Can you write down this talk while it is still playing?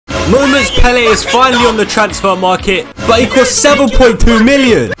Moments Pele is finally on the transfer market, but he costs 7.2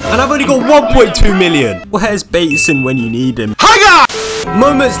 million. And I've only got 1.2 million. Where's Bateson when you need him?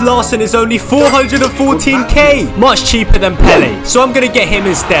 Moments Larsson is only 414k, much cheaper than Pele, so I'm gonna get him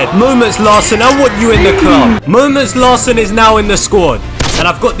instead. Moments Larsson, I want you in the club. Moments Larsson is now in the squad, and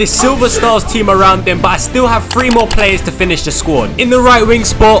I've got this Silver Stars team around him, but I still have 3 more players to finish the squad. In the right wing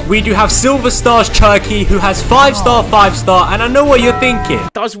spot, we do have Silver Stars Cherky, who has 5-star, 5-star, and I know what you're thinking.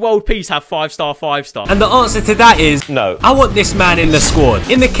 Does World Peace have 5-star, 5-star? And the answer to that is no. I want this man in the squad.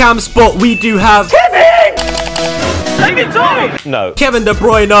 In the cam spot, we do have No. Kevin De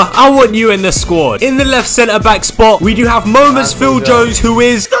Bruyne, I want you in the squad. In the left centre-back spot, we do have Moments Phil Jones, who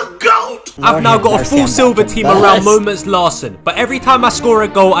is the GOAT. I've now got a full silver team around Moments Larsson, but every time I score a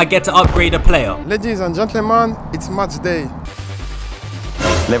goal, I get to upgrade a player. Ladies and gentlemen, it's match day.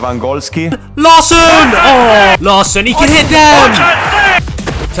 Lewandowski. Larsson! Oh, Larsson, he can hit them!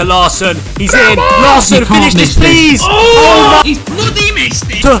 To Larsson, he's in. Larsson, finish this, please! Oh my! He's bloody missed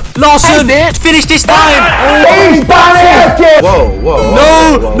it! To Larsson, finish this time! Oh.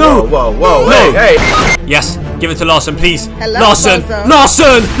 Whoa, hey. Yes, give it to Larsson, please. Hello, Larsson,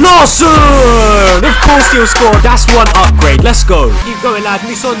 Larsson. Larsson! Of course he'll score. That's one upgrade. Let's go. Keep going, lad.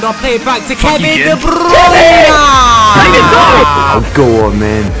 Musonda, play it back to Kevin De Bruyne. Oh, go on,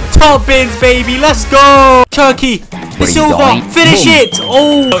 man. Top bins, baby. Let's go. Turkey, the silver. Finish it.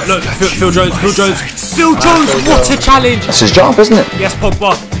 Oh, look, Phil Jones. Phil Jones, what a challenge. That's his job, isn't it? Yes,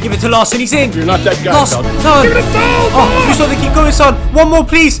 Pogba. Give it to Larsson. He's in. You're not that guy, Larsson, son. son. Oh, Musonda, keep going, son. One more,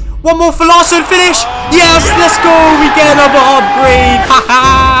 please. One more for Larsson, finish! Yes, let's go! We get another upgrade!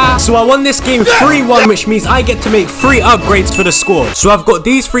 Haha! So I won this game 3-1, which means I get to make 3 upgrades for the squad. So I've got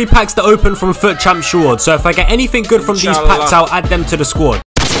these 3 packs to open from Foot Champ Shaward. So if I get anything good from these packs, I'll add them to the squad.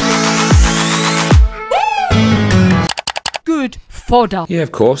 Good fodder. Yeah,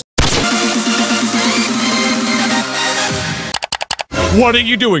 of course. What are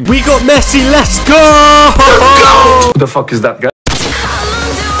you doing? We got Messi, let's go! Who the fuck is that guy?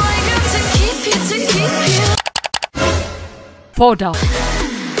 Fodder.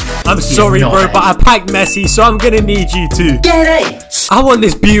 I'm sorry, bro, but I packed Messi, so I'm gonna need you to get it. I want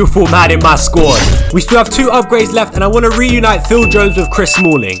this beautiful man in my squad. We still have 2 upgrades left, and I want to reunite Phil Jones with Chris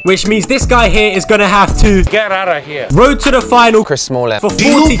Smalling, which means this guy here is gonna have to Get out of here. road to the final. Chris Smalling. For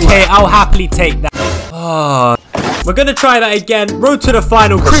 40k, I'll happily take that. Oh. We're gonna try that again. Road to the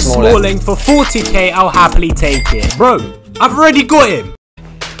final. Chris Smalling for 40k, I'll happily take it. Bro, I've already got him.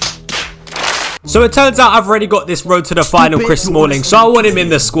 So it turns out I've already got this road to the final Chris Smalling, so I want him in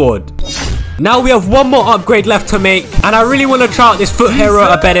the squad. Now we have 1 more upgrade left to make, and I really want to try out this foot hero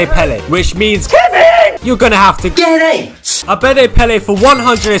Abede Pele, which means Kevin, you're gonna have to get it. Abede Pele for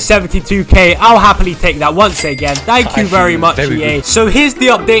 172k, I'll happily take that once again. Thank you very much, EA. So here's the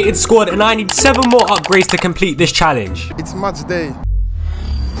updated squad, and I need 7 more upgrades to complete this challenge. It's match day.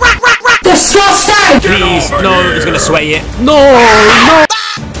 Disgusting! Please, no, he's gonna sweat it. No!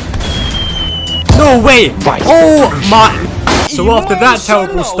 No way! Oh my! So after that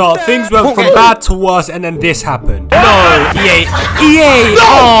terrible start, things went from bad to worse, and then this happened. No, EA!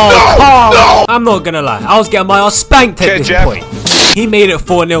 Oh, I'm not gonna lie, I was getting my ass spanked at this point. He made it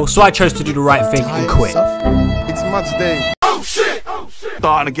 4-0, so I chose to do the right thing and quit. It's match day. Oh shit!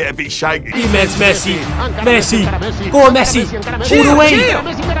 Starting to get a bit shaky. Immense Messi! Go on, Messi! All the way!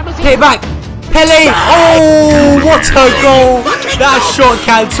 Play it back! Pele! Oh, what a goal! That shot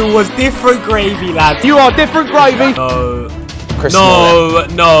cancel was different gravy, lad. You are different gravy. No!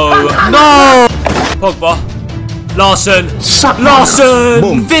 Pogba. Larsson.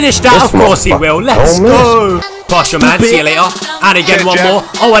 Finish that, of course he will. Let's go. Pass your man, see you later. And again, 1 more.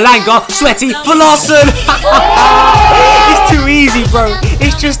 Oh, Alanga, sweaty for Larsson. It's too easy, bro.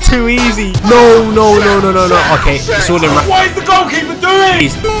 It's just too easy. No. Okay, it's all in right. What is the goalkeeper doing?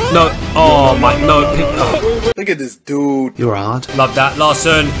 No. Oh my, no. Oh. Look at this dude. You're hard. Love that,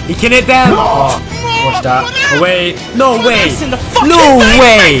 Larsson. He can hit them. Oh, watch that. Away. No way. No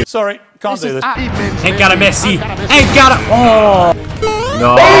way. Sorry, can't do this. Ain't got a Messi. Ain't got a. Oh.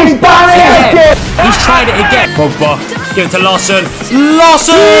 No. He's tried it again. Pogba. Give it to Larsson.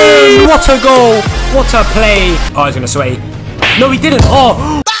 Larsson! What a goal. What a play. Oh, he's going to sway. No, he didn't.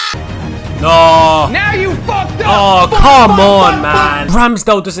 Oh. No. Now you fucked up! Oh, come on, man.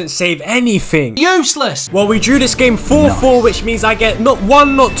 Ramsdale doesn't save anything. Useless! Well, we drew this game 4-4, which means I get not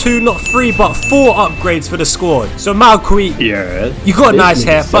 1, not 2, not 3, but 4 upgrades for the squad. So, Malqui, you got nice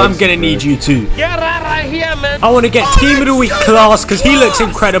hair, but I'm going to need you too. Get out of here, man! I want to get Team of the Week Class because he looks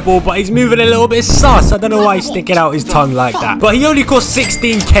incredible, but he's moving a little bit sus. I don't know why he's sticking out his tongue like that. But he only costs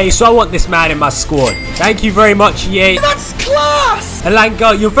 16k, so I want this man in my squad. Thank you very much, EA. That's class!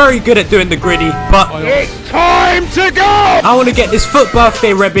 Elanga, you're very good at doing the gritty, but It's time to go! I want to get this foot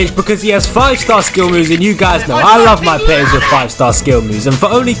birthday Rebic because he has 5-star skill moves, and you guys know I love my players with 5-star skill moves, and for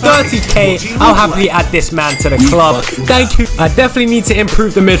only 30k, I'll happily add this man to the club. Thank you. I definitely need to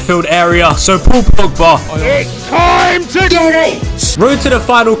improve the midfield area, so Paul Pogba. It's time to go! Road to the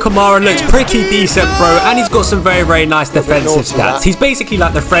final, Kamara looks pretty decent, bro, and he's got some very nice defensive stats. He's basically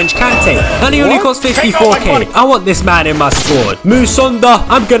like the French Kante, and he only costs 54k. I want this man in my squad. Musonda,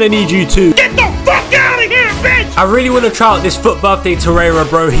 I'm gonna need you too. Get the fuck out of here, bitch! I really want to try out this foot birthday Torreira,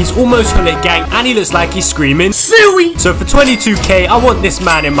 bro. He's almost Hullet gang, and he looks like he's screaming Suey. So for 22k, I want this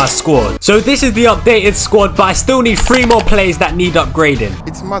man in my squad. So this is the updated squad, but I still need 3 more players that need upgrading.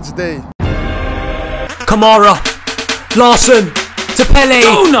 It's match day. Kamara, Larsson, to Pele,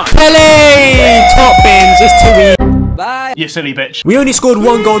 Pele, top bins, it's too easy. You silly bitch. We only scored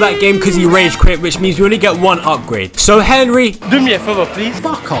 1 goal that game because he rage quit, which means we only get 1 upgrade. So Henry, Do me a favor, please.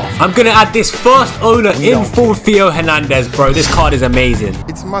 Fuck off. I'm gonna add this first owner in full Theo Hernandez, bro. This card is amazing.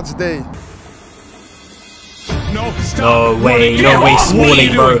 It's match day. No, stop. No way, no way,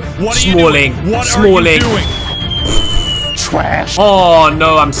 Smalling, bro. Smalling. Trash. Oh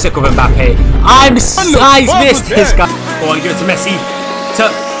no, I'm sick of Mbappe. I missed this guy. Go on, give it to Messi.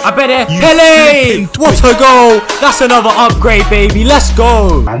 I better. Pele! What a goal! That's another upgrade, baby. Let's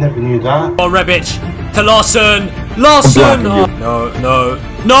go. I never knew that. Oh, Rebic to Larsson. Larsson. Oh, no.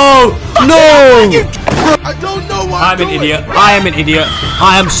 I don't know what I'm an idiot. I am an idiot.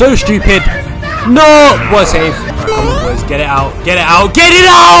 I am so stupid. No. What a save. Right, come on, boys. Get it out. Get it out. Get it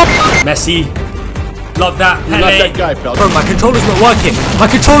out. Messi. Love that. Pele. Love that guy, pal. Bro, my controller's not working. My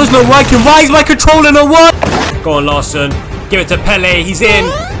controller's not working. Why is my controller not working? Go on, Larsson. Give it to Pele. He's in.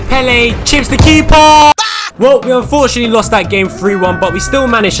 Pele chips the keeper. Well, we unfortunately lost that game 3-1, but we still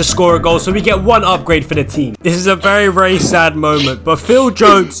managed to score a goal, so we get 1 upgrade for the team. This is a very sad moment, but Phil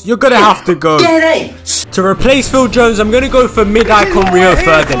Jones, you're gonna have to go. To replace Phil Jones, I'm gonna go for mid-icon Rio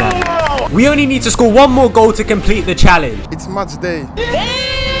Ferdinand. We only need to score 1 more goal to complete the challenge. It's match day.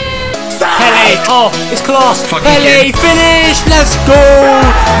 Pele, oh, it's class. Pele, finish, let's go.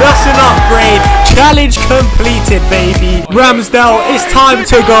 That's an upgrade. Challenge completed, baby. Ramsdale, it's time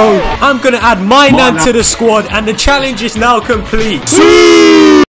to go. I'm gonna add my nan to the squad, and the challenge is now complete.